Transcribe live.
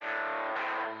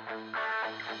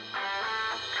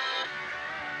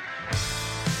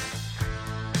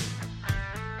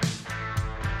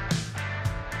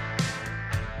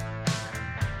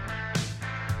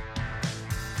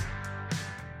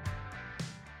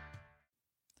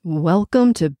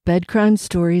Welcome to Bedcrime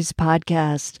Stories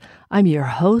Podcast. I'm your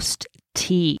host,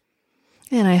 T.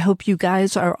 And I hope you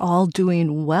guys are all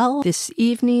doing well this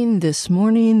evening, this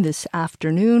morning, this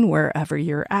afternoon, wherever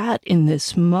you're at in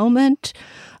this moment.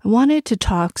 I wanted to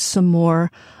talk some more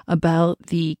about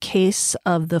the case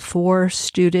of the 4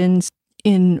 students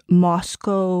in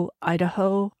Moscow,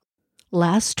 Idaho.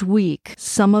 Last week,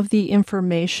 some of the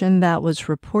information that was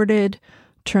reported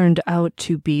turned out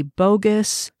to be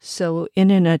bogus. So in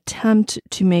an attempt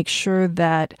to make sure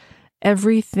that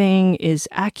everything is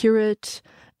accurate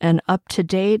and up to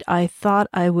date, I thought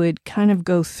I would kind of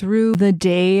go through the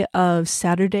day of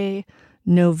Saturday,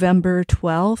 November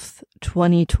 12th,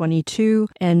 2022,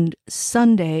 and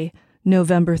Sunday,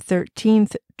 November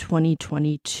 13th,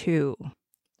 2022.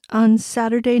 On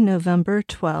Saturday, November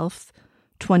 12th,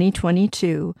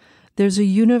 2022, there's a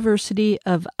University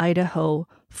of Idaho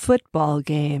football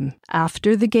game.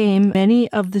 After the game,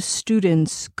 many of the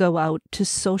students go out to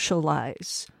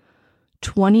socialize.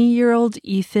 20-year-old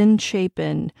Ethan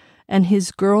Chapin and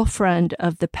his girlfriend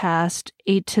of the past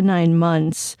 8 to 9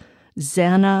 months,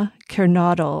 Xana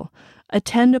Kernodle,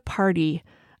 attend a party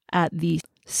at the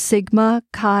Sigma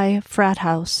Chi frat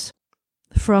house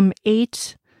from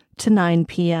 8 to 9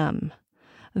 p.m.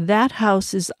 That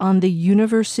house is on the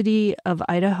University of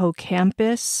Idaho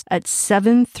campus at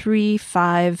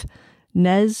 735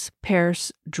 Nez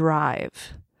Perce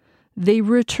Drive. They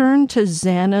return to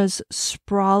Xana's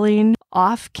sprawling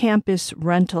off-campus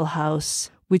rental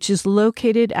house, which is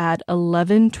located at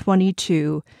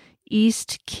 1122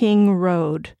 East King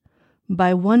Road,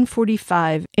 by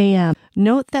 1:45 a.m.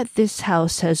 Note that this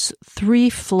house has 3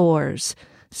 floors,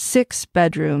 6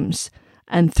 bedrooms,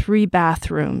 and 3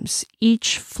 bathrooms.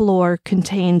 Each floor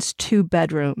contains 2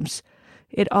 bedrooms.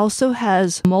 It also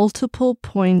has multiple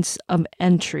points of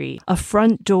entry, a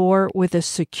front door with a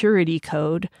security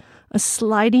code, a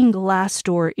sliding glass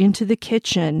door into the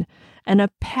kitchen, and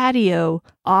a patio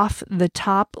off the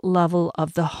top level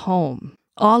of the home.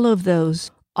 All of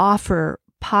those offer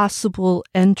possible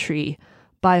entry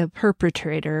by a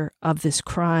perpetrator of this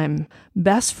crime.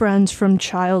 Best friends from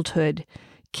childhood,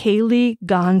 Kaylee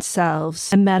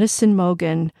Gonsalves and Madison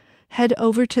Mogan, head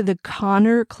over to the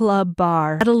Connor Club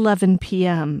Bar at 11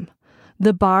 p.m.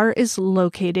 The bar is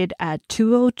located at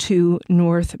 202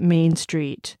 North Main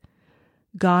Street.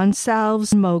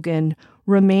 Gonsalves and Mogan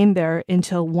remain there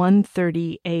until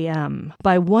 1:30 a.m.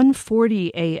 By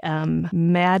 1:40 a.m.,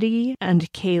 Maddie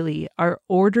and Kaylee are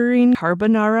ordering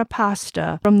carbonara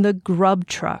pasta from the Grub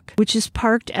Truck, which is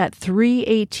parked at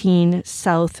 318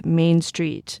 South Main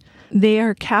Street. They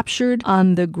are captured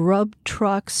on the Grub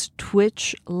Truck's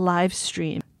Twitch live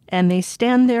stream, and they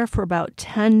stand there for about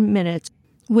 10 minutes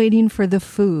waiting for the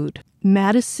food.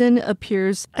 Madison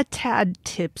appears a tad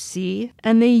tipsy,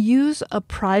 and they use a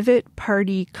private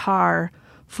party car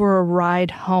for a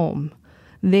ride home.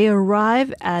 They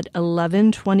arrive at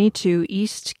 1122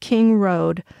 East King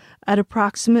Road at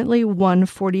approximately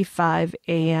 1:45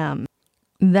 a.m.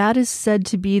 That is said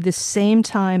to be the same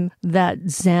time that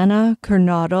Xana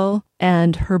Kernodle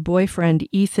and her boyfriend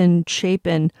Ethan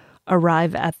Chapin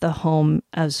arrive at the home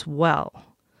as well.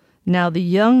 Now, the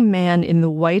young man in the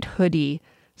white hoodie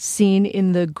seen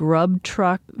in the Grub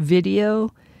Truck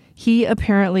video, he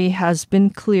apparently has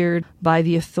been cleared by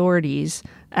the authorities,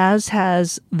 as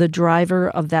has the driver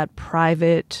of that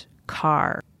private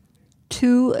car.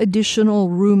 2 additional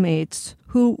roommates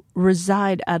who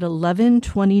reside at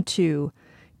 1122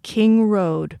 King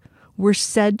Road were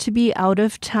said to be out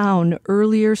of town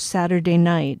earlier Saturday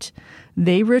night.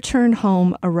 They returned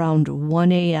home around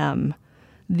 1 a.m.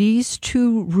 These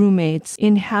 2 roommates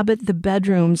inhabit the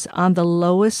bedrooms on the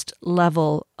lowest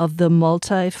level of the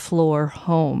multi-floor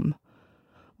home.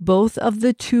 Both of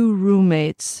the 2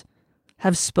 roommates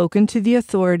have spoken to the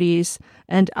authorities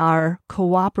and are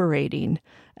cooperating,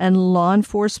 and law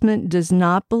enforcement does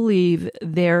not believe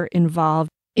they're involved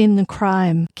in the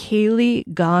crime. Kaylee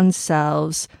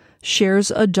Gonsalves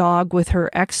shares a dog with her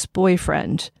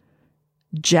ex-boyfriend,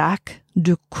 Jack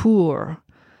Ducour.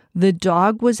 The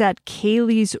dog was at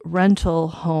Kaylee's rental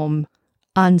home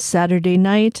on Saturday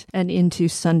night and into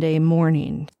Sunday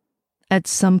morning. At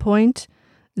some point,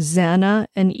 Xana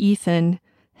and Ethan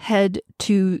head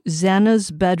to Xana's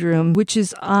bedroom, which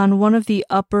is on one of the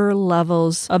upper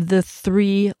levels of the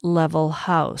 3-level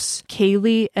house.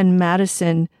 Kaylee and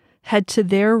Madison head to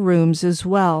their rooms as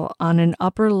well on an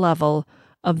upper level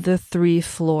of the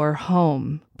 3-floor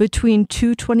home. Between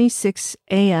 2:26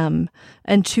 a.m.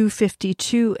 and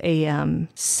 2:52 a.m.,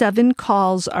 7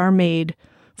 calls are made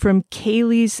from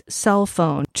Kaylee's cell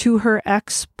phone to her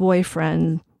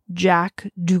ex-boyfriend, Jack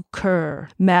Ducour.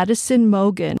 Madison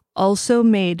Mogan also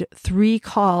made 3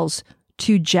 calls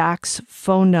to Jack's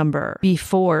phone number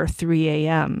before 3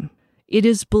 a.m. It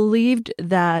is believed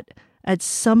that at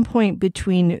some point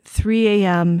between 3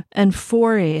 a.m. and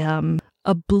 4 a.m.,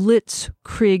 a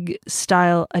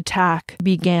blitzkrieg-style attack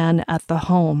began at the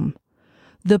home.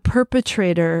 The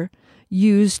perpetrator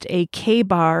used a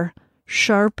K-bar,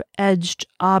 sharp-edged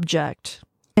object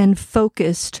and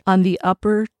focused on the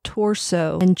upper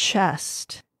torso and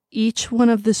chest. Each one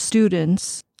of the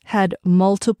students had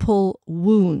multiple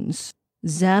wounds.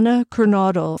 Xana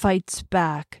Kernodle fights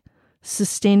back,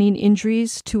 sustaining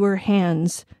injuries to her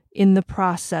hands in the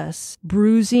process.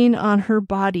 Bruising on her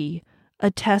body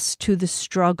attests to the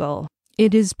struggle.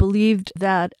 It is believed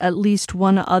that at least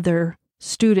one other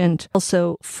student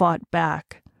also fought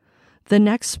back. The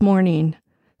next morning,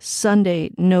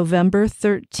 Sunday, November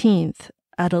 13th,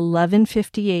 at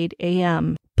 11:58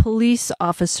 a.m., police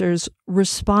officers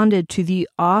responded to the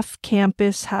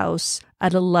off-campus house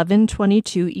at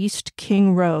 1122 East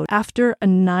King Road after a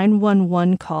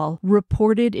 911 call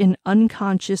reported an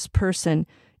unconscious person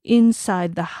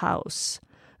inside the house.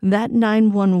 That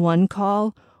 911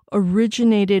 call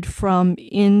originated from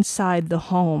inside the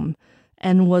home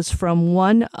and was from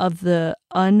one of the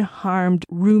unharmed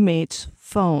roommates'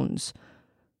 phones.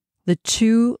 The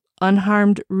 2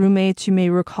 unharmed roommates, you may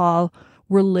recall,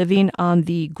 were living on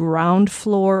the ground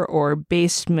floor or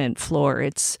basement floor.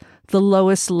 It's the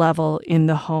lowest level in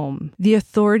the home. The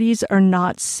authorities are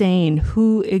not saying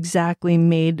who exactly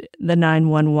made the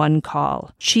 911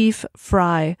 call. Chief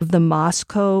Fry of the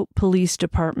Moscow Police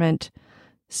Department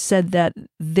said that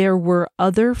there were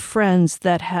other friends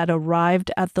that had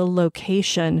arrived at the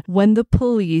location when the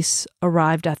police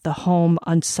arrived at the home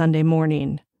on Sunday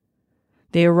morning.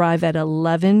 They arrive at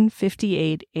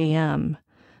 11:58 a.m.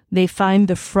 They find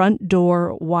the front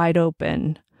door wide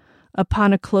open.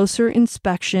 Upon a closer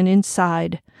inspection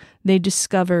inside, they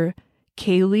discover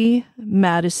Kaylee,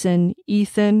 Madison,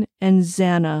 Ethan, and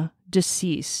Xana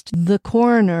deceased. The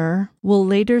coroner will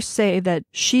later say that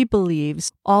she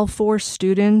believes all 4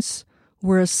 students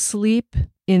were asleep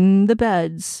in the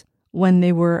beds when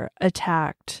they were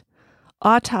attacked.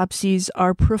 Autopsies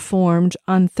are performed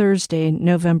on Thursday,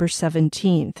 November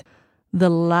 17th.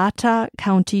 The Latah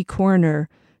County coroner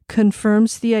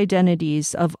confirms the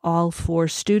identities of all 4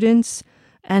 students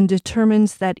and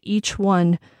determines that each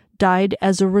one died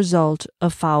as a result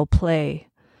of foul play.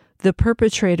 The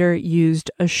perpetrator used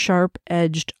a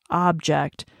sharp-edged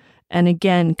object and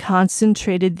again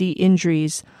concentrated the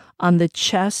injuries on the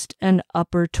chest and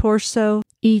upper torso.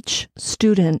 Each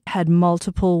student had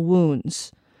multiple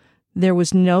wounds. There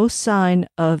was no sign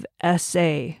of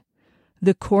SA.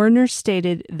 The coroner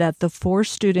stated that the 4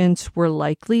 students were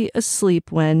likely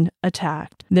asleep when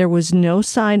attacked. There was no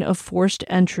sign of forced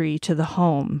entry to the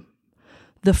home.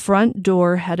 The front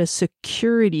door had a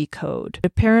security code.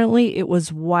 Apparently, it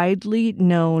was widely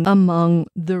known among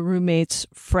the roommates'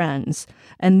 friends,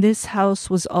 and this house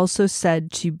was also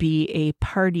said to be a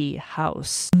party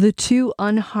house. The 2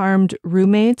 unharmed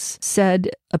roommates said,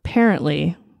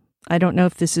 apparently, I don't know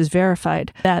if this is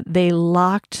verified, that they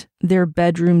locked their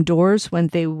bedroom doors when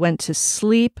they went to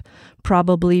sleep,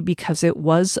 probably because it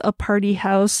was a party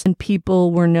house and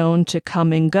people were known to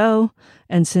come and go.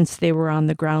 And since they were on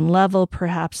the ground level,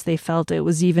 perhaps they felt it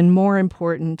was even more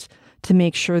important to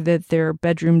make sure that their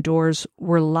bedroom doors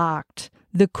were locked.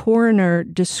 The coroner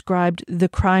described the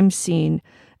crime scene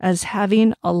as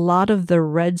having a lot of the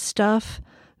red stuff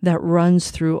that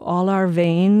runs through all our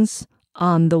veins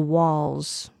on the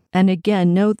walls. And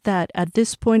again, note that at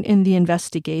this point in the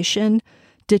investigation,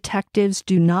 detectives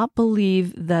do not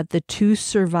believe that the 2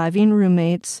 surviving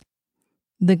roommates,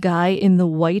 the guy in the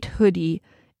white hoodie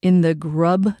in the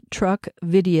grub truck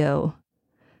video,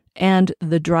 and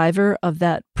the driver of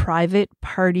that private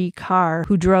party car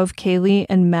who drove Kaylee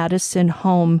and Madison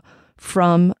home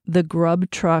from the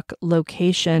grub truck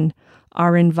location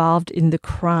are involved in the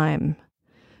crime.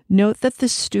 Note that the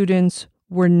students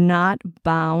were not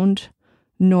bound,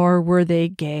 nor were they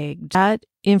gagged. That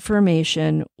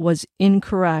information was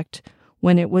incorrect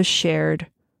when it was shared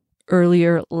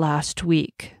earlier last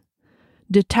week.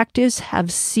 Detectives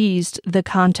have seized the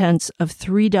contents of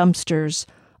 3 dumpsters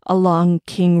along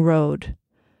King Road.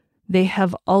 They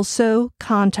have also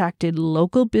contacted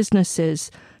local businesses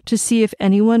to see if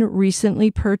anyone recently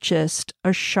purchased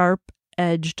a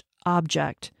sharp-edged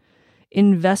object.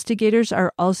 Investigators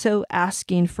are also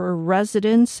asking for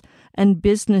residents and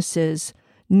businesses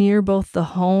near both the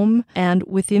home and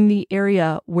within the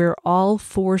area where all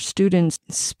 4 students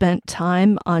spent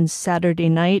time on Saturday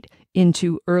night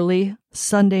into early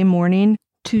Sunday morning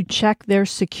to check their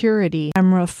security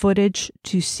camera footage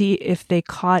to see if they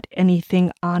caught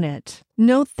anything on it.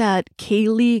 Note that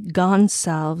Kaylee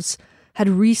Gonsalves had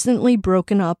recently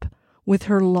broken up with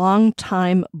her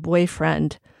longtime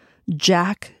boyfriend,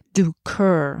 Jack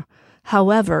Ducour.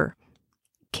 However,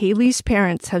 Kaylee's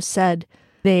parents have said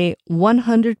they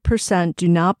 100% do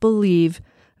not believe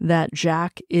that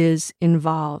Jack is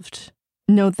involved.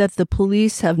 Note that the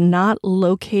police have not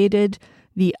located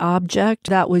the object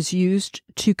that was used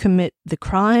to commit the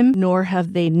crime, nor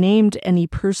have they named any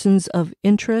persons of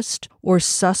interest or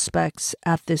suspects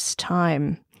at this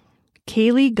time.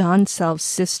 Kaylee Gonsalves'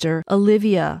 sister,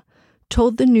 Olivia,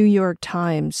 told the New York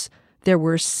Times there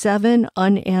were 7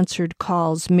 unanswered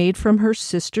calls made from her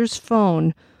sister's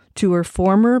phone to her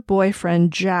former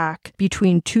boyfriend, Jack,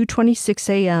 between 2:26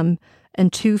 a.m.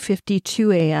 and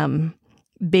 2:52 a.m.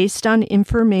 Based on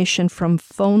information from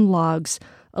phone logs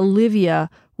Olivia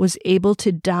was able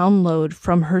to download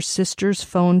from her sister's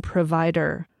phone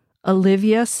provider.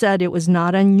 Olivia said it was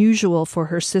not unusual for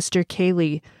her sister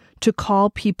Kaylee to call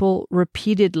people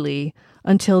repeatedly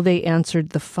until they answered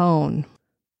the phone.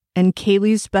 And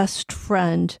Kaylee's best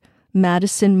friend,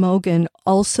 Madison Mogan,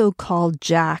 also called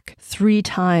Jack 3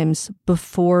 times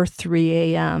before 3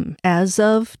 a.m. As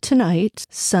of tonight,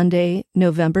 Sunday,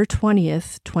 November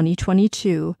 20th,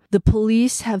 2022, the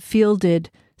police have fielded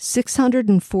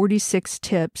 646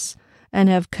 tips and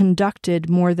have conducted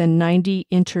more than 90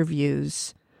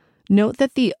 interviews. Note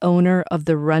that the owner of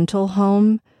the rental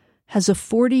home has a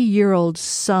 40-year-old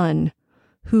son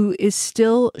who is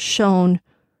still shown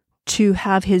to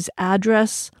have his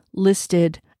address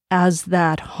listed as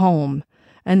that home,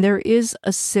 and there is a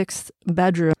 6th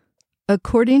bedroom.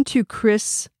 According to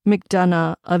Chris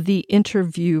McDonough of the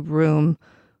Interview Room,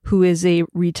 who is a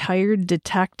retired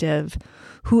detective,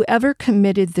 whoever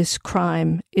committed this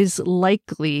crime is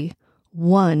likely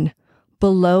 1.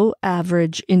 Below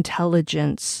average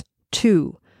intelligence,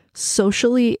 2.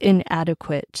 Socially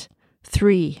inadequate,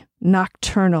 3.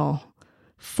 Nocturnal,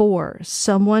 4.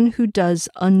 Someone who does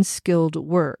unskilled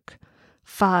work,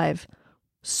 5.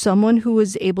 Someone who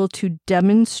was able to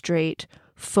demonstrate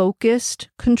focused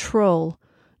control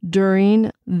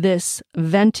during this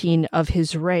venting of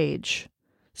his rage.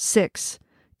 6.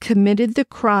 Committed the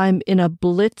crime in a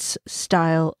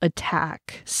blitz-style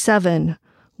attack. 7.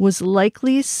 Was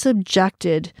likely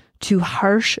subjected to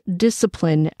harsh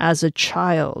discipline as a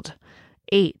child.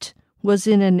 8. Was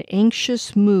in an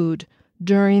anxious mood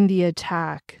during the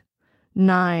attack.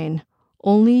 9.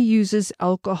 Only uses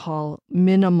alcohol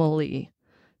minimally.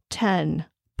 10.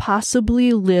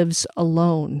 Possibly lives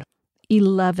alone.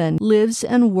 11. Lives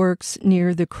and works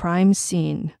near the crime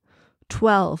scene.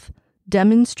 12.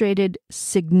 Demonstrated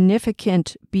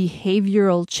significant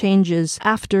behavioral changes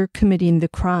after committing the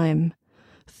crime.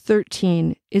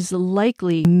 13. Is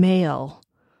likely male.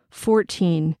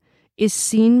 14. Is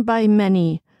seen by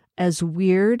many as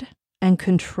weird and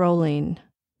controlling.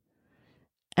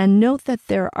 And note that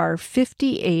there are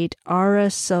 58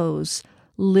 RSOs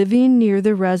living near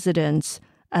the residence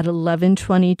at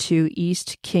 1122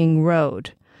 East King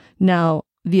Road. Now,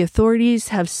 the authorities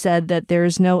have said that there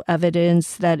is no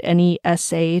evidence that any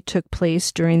SA took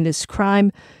place during this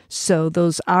crime, so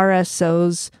those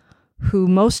RSOs, who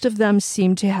most of them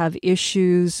seem to have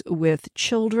issues with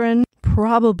children,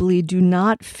 probably do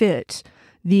not fit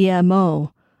the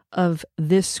MO of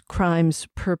this crime's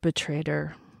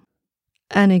perpetrator.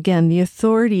 And again, the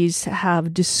authorities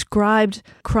have described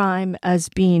crime as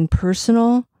being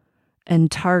personal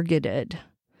and targeted.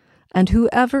 And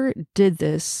whoever did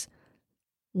this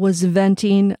was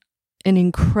venting an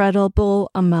incredible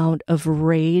amount of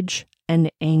rage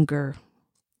and anger.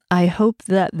 I hope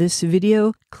that this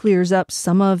video clears up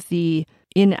some of the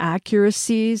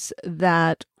inaccuracies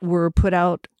that were put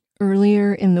out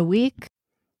earlier in the week.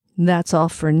 That's all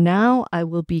for now. I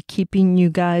will be keeping you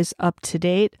guys up to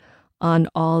date on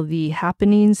all the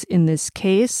happenings in this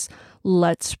case.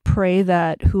 Let's pray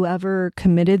that whoever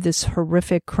committed this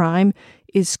horrific crime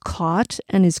is caught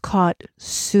and is caught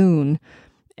soon.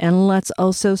 And let's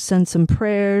also send some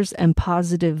prayers and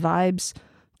positive vibes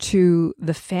to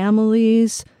the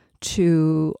families,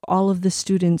 to all of the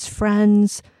students'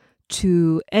 friends,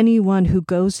 to anyone who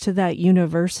goes to that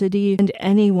university, and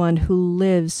anyone who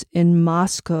lives in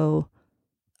Moscow,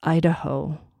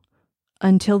 Idaho.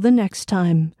 Until the next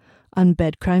time on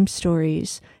Bed Crime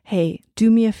Stories, hey, do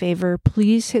me a favor,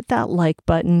 please hit that like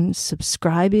button,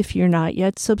 subscribe if you're not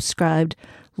yet subscribed,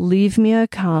 leave me a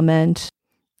comment,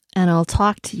 and I'll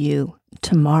talk to you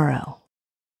tomorrow.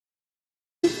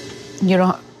 You're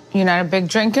not a big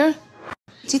drinker?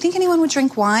 Do you think anyone would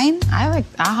drink wine? I'll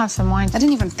have some wine. I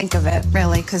didn't even think of it,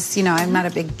 really, because, you know, I'm not a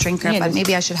big drinker, but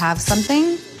maybe I should have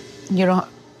something. You're not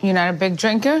a big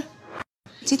drinker? Do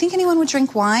you think anyone would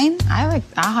drink wine? I'll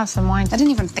have some wine. I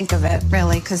didn't even think of it,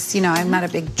 really, because, you know, I'm not a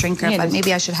big drinker, but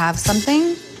maybe I should have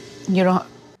something. You don't...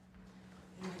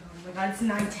 Oh my god, it's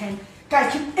 9:10.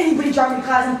 Guys, can anybody drop me to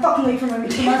class? I'm fucking late for my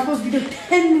meeting. I'm supposed to be there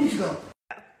 10 minutes ago.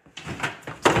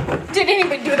 Did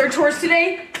anybody do their chores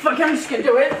today? Fuck, I'm just gonna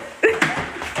do it. Did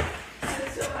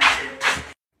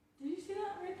you see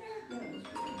that right there?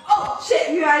 Oh,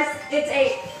 shit, you guys. It's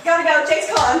 8. Gotta go. Jake's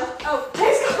calling. Oh,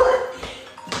 Jake's calling.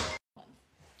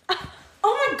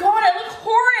 Oh my god, I look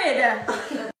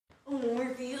horrid. Oh,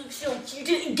 Murphy, you look so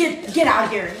cute. Get out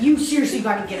of here. You seriously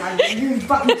gotta get out of here. You're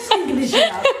fucking stinking this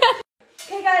shit out.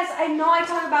 Okay, guys, I know I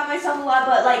talk about myself a lot,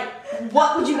 but, like,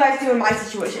 what would you guys do in my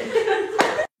situation?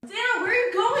 Dana, where are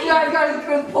you going? Yeah, I gotta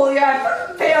go to the pool. Yeah, I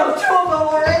fucking failed 2 of them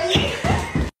already.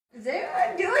 Is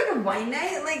there do, like, a wine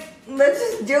night? Like, let's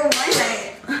just do a wine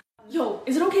night. Yo,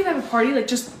 is it okay if I have a party? Like,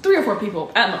 just 3 or 4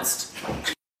 people, at most.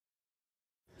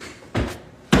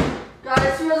 God,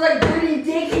 it smells like dirty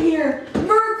dick in here.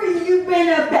 Murphy, you've been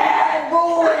a bad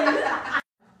boy. Oh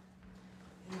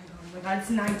my god, it's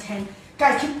 9:10.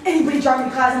 Guys, can anybody drop me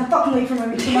to class? I'm fucking late for my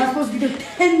meeting. I'm supposed to be there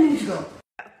 10 minutes ago.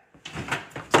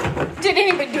 Did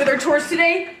anybody do their chores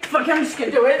today? Fuck, I'm just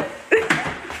gonna do it. Did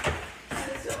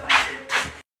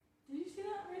you see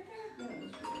that right there?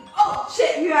 Oh,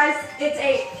 shit, you guys. It's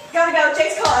 8. Gotta go.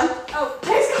 Jake's calling. Oh,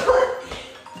 Jake's calling.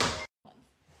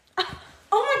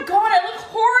 Oh my god, I look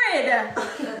horrid.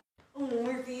 Oh,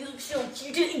 Murphy, you look so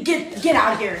cute. Get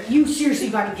out of here. You seriously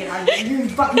gotta get out of here. You're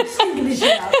fucking stinking this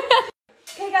shit out.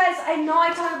 Okay, guys, I know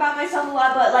I talk about myself a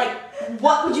lot, but, like,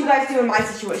 what would you guys do in my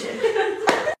situation?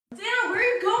 Dana, where are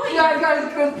you going? Yeah, I gotta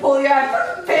go to the pool. Yeah, I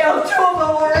fucking failed 2 of them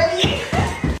already.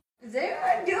 Is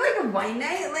there do, like, a wine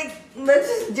night? Like, let's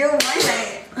just do a wine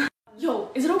night. Yo,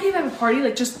 is it okay if I have a party?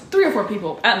 Like, just 3 or 4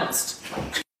 people, at most.